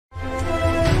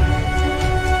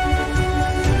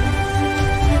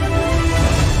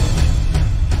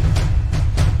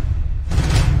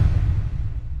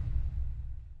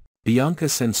Bianca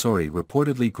Censori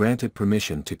reportedly granted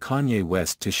permission to Kanye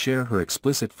West to share her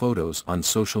explicit photos on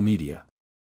social media.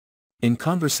 In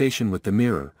conversation with The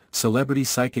Mirror, celebrity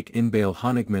psychic Inbal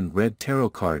Honigman read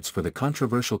tarot cards for the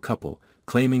controversial couple,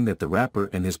 claiming that the rapper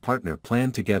and his partner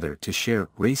planned together to share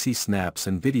racy snaps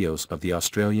and videos of the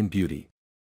Australian beauty.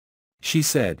 She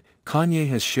said, Kanye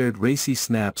has shared racy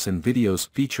snaps and videos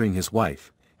featuring his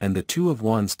wife, and the Two of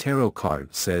Wands tarot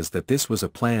card says that this was a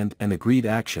planned and agreed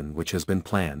action which has been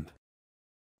planned.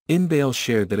 Inbal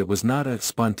shared that it was not a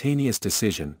spontaneous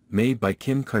decision made by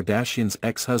Kim Kardashian's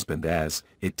ex-husband, as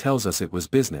it tells us it was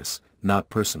business, not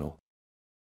personal.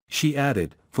 She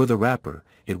added, for the rapper,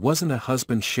 it wasn't a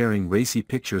husband sharing racy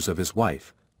pictures of his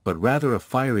wife, but rather a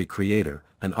fiery creator,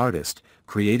 an artist,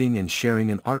 creating and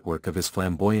sharing an artwork of his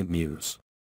flamboyant muse.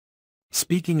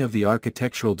 Speaking of the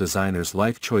architectural designer's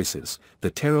life choices,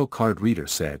 the tarot card reader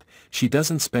said, she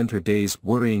doesn't spend her days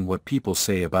worrying what people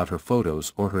say about her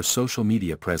photos or her social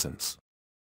media presence.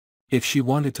 If she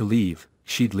wanted to leave,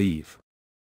 she'd leave.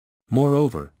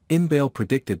 Moreover, Inbal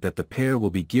predicted that the pair will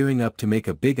be gearing up to make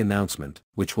a big announcement,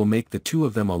 which will make the two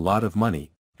of them a lot of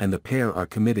money, and the pair are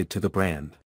committed to the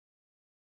brand.